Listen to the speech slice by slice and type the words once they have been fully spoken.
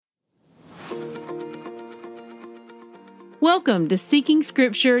Welcome to Seeking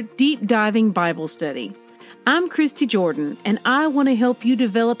Scripture Deep Diving Bible Study. I'm Christy Jordan, and I want to help you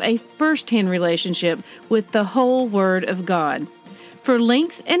develop a first-hand relationship with the whole Word of God. For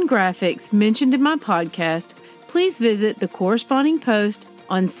links and graphics mentioned in my podcast, please visit the corresponding post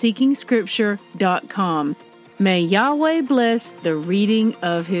on seekingscripture.com. May Yahweh bless the reading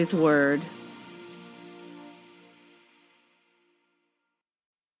of His Word.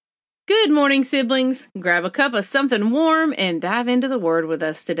 Good morning, siblings. Grab a cup of something warm and dive into the Word with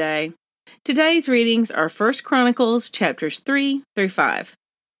us today. Today's readings are 1 Chronicles chapters 3 through 5.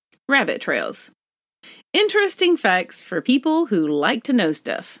 Rabbit trails. Interesting facts for people who like to know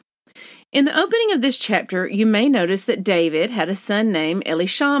stuff. In the opening of this chapter, you may notice that David had a son named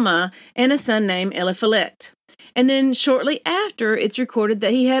Elishama and a son named Eliphalet. And then shortly after, it's recorded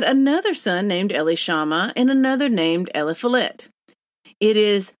that he had another son named Elishama and another named Eliphalet. It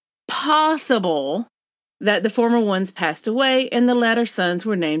is possible that the former ones passed away and the latter sons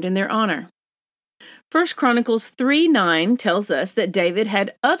were named in their honor. 1 Chronicles 3:9 tells us that David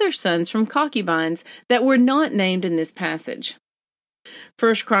had other sons from concubines that were not named in this passage.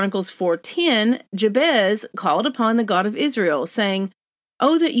 1 Chronicles 4:10, Jabez called upon the God of Israel, saying,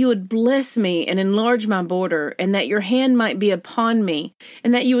 "Oh, that you would bless me and enlarge my border, and that your hand might be upon me,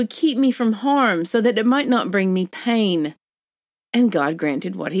 and that you would keep me from harm, so that it might not bring me pain." And God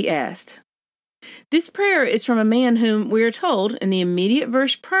granted what he asked. This prayer is from a man whom, we are told, in the immediate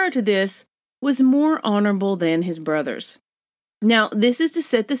verse prior to this, was more honorable than his brothers. Now, this is to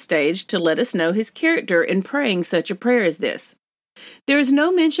set the stage to let us know his character in praying such a prayer as this. There is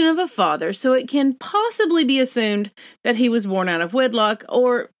no mention of a father, so it can possibly be assumed that he was born out of wedlock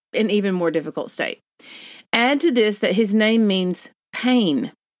or an even more difficult state. Add to this that his name means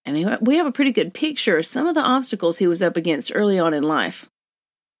pain, and we have a pretty good picture of some of the obstacles he was up against early on in life.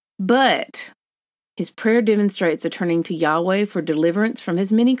 But his prayer demonstrates a turning to Yahweh for deliverance from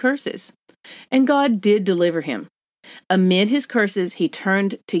his many curses. And God did deliver him. Amid his curses, he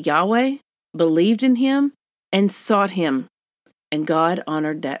turned to Yahweh, believed in him, and sought him. And God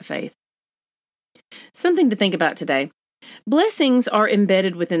honored that faith. Something to think about today. Blessings are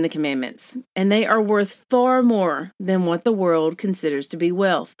embedded within the commandments, and they are worth far more than what the world considers to be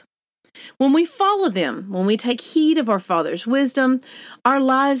wealth. When we follow them, when we take heed of our Father's wisdom, our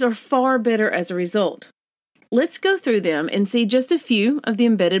lives are far better as a result. Let's go through them and see just a few of the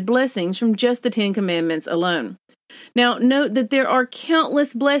embedded blessings from just the 10 Commandments alone. Now, note that there are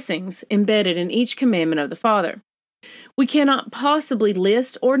countless blessings embedded in each commandment of the Father. We cannot possibly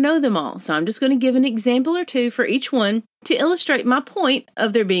list or know them all, so I'm just going to give an example or two for each one to illustrate my point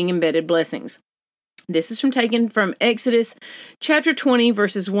of there being embedded blessings. This is taken from Exodus chapter 20,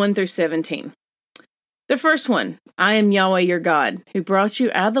 verses 1 through 17. The first one, "I am Yahweh your God, who brought you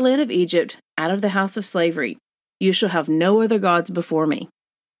out of the land of Egypt, out of the house of slavery. You shall have no other gods before me."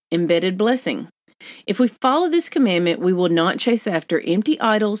 Embedded blessing. If we follow this commandment, we will not chase after empty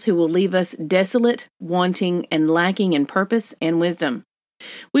idols who will leave us desolate, wanting, and lacking in purpose and wisdom.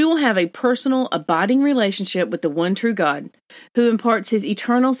 We will have a personal, abiding relationship with the one true God, who imparts his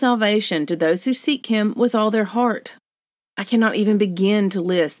eternal salvation to those who seek him with all their heart. I cannot even begin to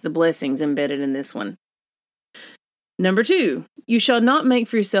list the blessings embedded in this one. Number 2, you shall not make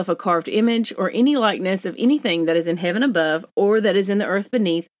for yourself a carved image or any likeness of anything that is in heaven above, or that is in the earth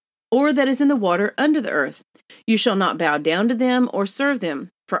beneath, or that is in the water under the earth. You shall not bow down to them or serve them,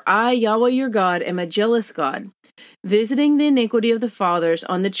 for I, Yahweh your God, am a jealous God, visiting the iniquity of the fathers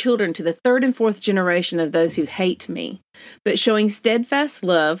on the children to the 3rd and 4th generation of those who hate me, but showing steadfast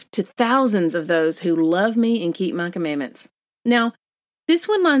love to thousands of those who love me and keep my commandments. Now, this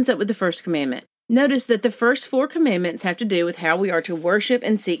one lines up with the first commandment. Notice that the first 4 commandments have to do with how we are to worship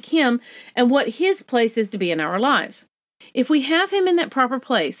and seek him and what his place is to be in our lives. If we have him in that proper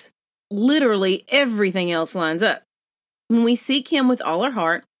place, literally everything else lines up. When we seek him with all our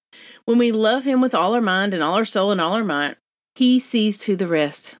heart, when we love him with all our mind and all our soul and all our might, he sees to the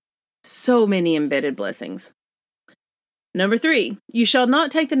rest. So many embedded blessings. Number 3, you shall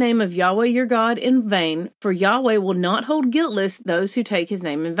not take the name of Yahweh your God in vain, for Yahweh will not hold guiltless those who take his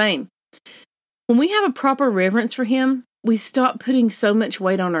name in vain. When we have a proper reverence for him, we stop putting so much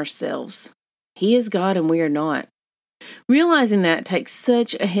weight on ourselves. He is God and we are not. Realizing that takes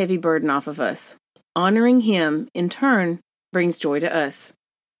such a heavy burden off of us. Honoring him, in turn, brings joy to us.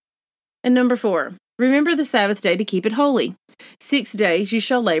 And number 4, remember the Sabbath day to keep it holy. 6 days you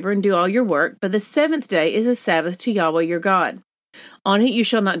shall labor and do all your work, but the 7th day is a Sabbath to Yahweh your God. On it you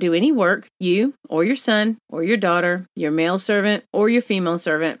shall not do any work, you, or your son, or your daughter, your male servant, or your female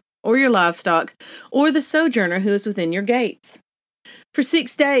servant, or your livestock, or the sojourner who is within your gates. For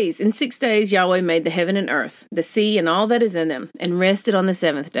 6 days, in 6 days Yahweh made the heaven and earth, the sea and all that is in them, and rested on the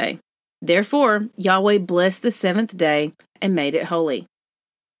seventh day. Therefore, Yahweh blessed the seventh day and made it holy.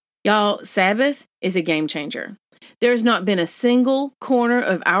 Y'all, Sabbath is a game changer. There has not been a single corner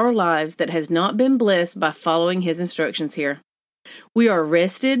of our lives that has not been blessed by following His instructions here. We are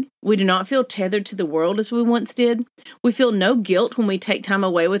rested. We do not feel tethered to the world as we once did. We feel no guilt when we take time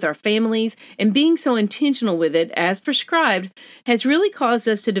away with our families, and being so intentional with it as prescribed has really caused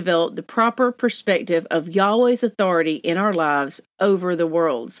us to develop the proper perspective of Yahweh's authority in our lives over the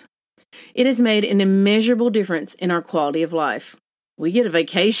world's. It has made an immeasurable difference in our quality of life. We get a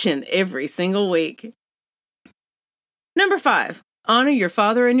vacation every single week. Number 5, honor your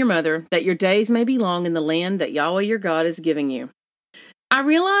father and your mother, that your days may be long in the land that Yahweh your God is giving you. I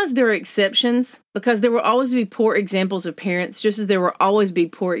realize there are exceptions because there will always be poor examples of parents, just as there will always be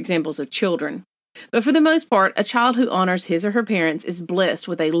poor examples of children. But for the most part, a child who honors his or her parents is blessed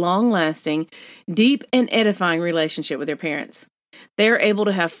with a long-lasting, deep, and edifying relationship with their parents. They are able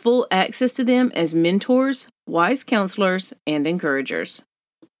to have full access to them as mentors, wise counselors, and encouragers.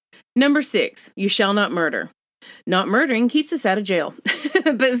 Number 6, you shall not murder. Not murdering keeps us out of jail.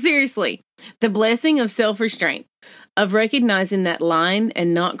 But seriously, the blessing of self-restraint, of recognizing that line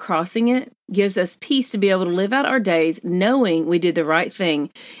and not crossing it, gives us peace to be able to live out our days knowing we did the right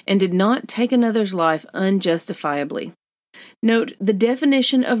thing and did not take another's life unjustifiably. Note, the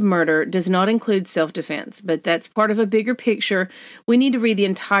definition of murder does not include self-defense, but that's part of a bigger picture we need to read the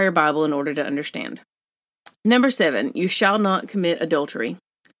entire Bible in order to understand. Number 7, you shall not commit adultery.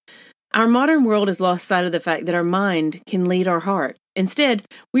 Our modern world has lost sight of the fact that our mind can lead our heart. Instead,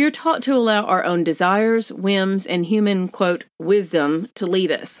 we are taught to allow our own desires, whims, and human, quote, wisdom to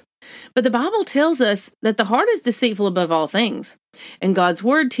lead us. But the Bible tells us that the heart is deceitful above all things, and God's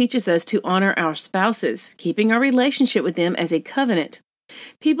Word teaches us to honor our spouses, keeping our relationship with them as a covenant.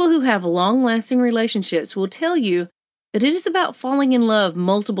 People who have long-lasting relationships will tell you that it is about falling in love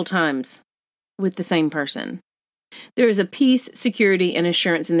multiple times with the same person. There is a peace, security, and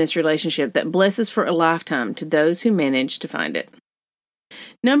assurance in this relationship that blesses for a lifetime to those who manage to find it.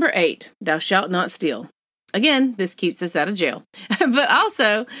 Number 8, thou shalt not steal. Again, this keeps us out of jail, but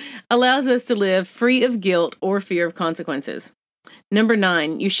also allows us to live free of guilt or fear of consequences. Number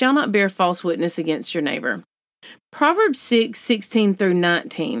 9, you shall not bear false witness against your neighbor. Proverbs 6:16 through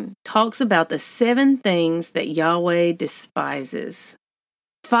 19 talks about the 7 things that Yahweh despises.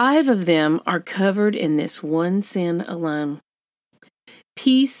 5 of them are covered in this one sin alone.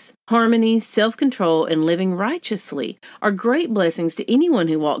 Peace, harmony, self-control, and living righteously are great blessings to anyone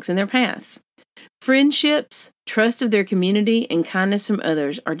who walks in their paths. Friendships, trust of their community, and kindness from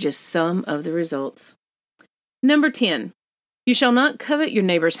others are just some of the results. Number 10, you shall not covet your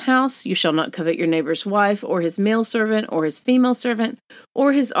neighbor's house, you shall not covet your neighbor's wife, or his male servant, or his female servant,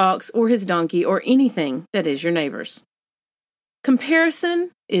 or his ox, or his donkey, or anything that is your neighbor's.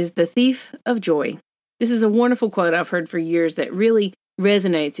 Comparison is the thief of joy. This is a wonderful quote I've heard for years that really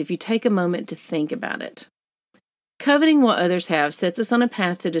resonates if you take a moment to think about it. Coveting what others have sets us on a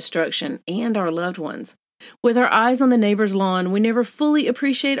path to destruction and our loved ones. With our eyes on the neighbor's lawn, we never fully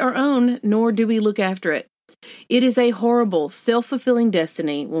appreciate our own, nor do we look after it. It is a horrible, self-fulfilling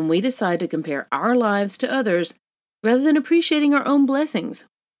destiny when we decide to compare our lives to others rather than appreciating our own blessings.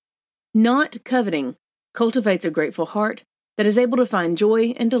 Not coveting cultivates a grateful heart that is able to find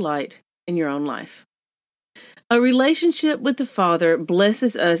joy and delight in your own life. A relationship with the Father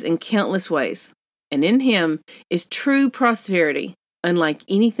blesses us in countless ways, and in Him is true prosperity, unlike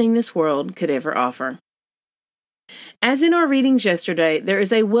anything this world could ever offer. As in our readings yesterday, there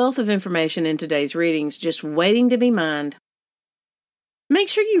is a wealth of information in today's readings just waiting to be mined. Make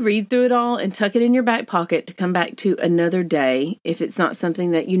sure you read through it all and tuck it in your back pocket to come back to another day if it's not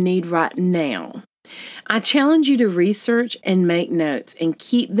something that you need right now. I challenge you to research and make notes and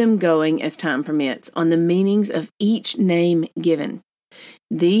keep them going as time permits on the meanings of each name given.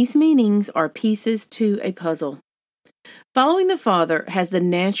 These meanings are pieces to a puzzle. Following the Father has the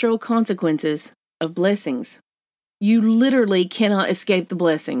natural consequences of blessings. You literally cannot escape the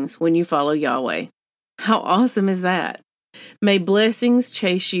blessings when you follow Yahweh. How awesome is that? May blessings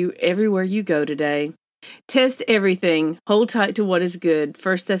chase you everywhere you go today. Test everything. Hold tight to what is good.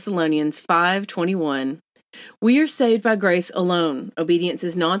 1 Thessalonians 5:21. We are saved by grace alone. Obedience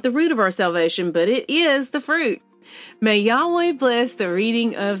is not the root of our salvation, but it is the fruit. May Yahweh bless the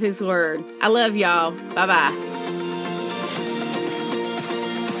reading of His Word. I love y'all. Bye-bye.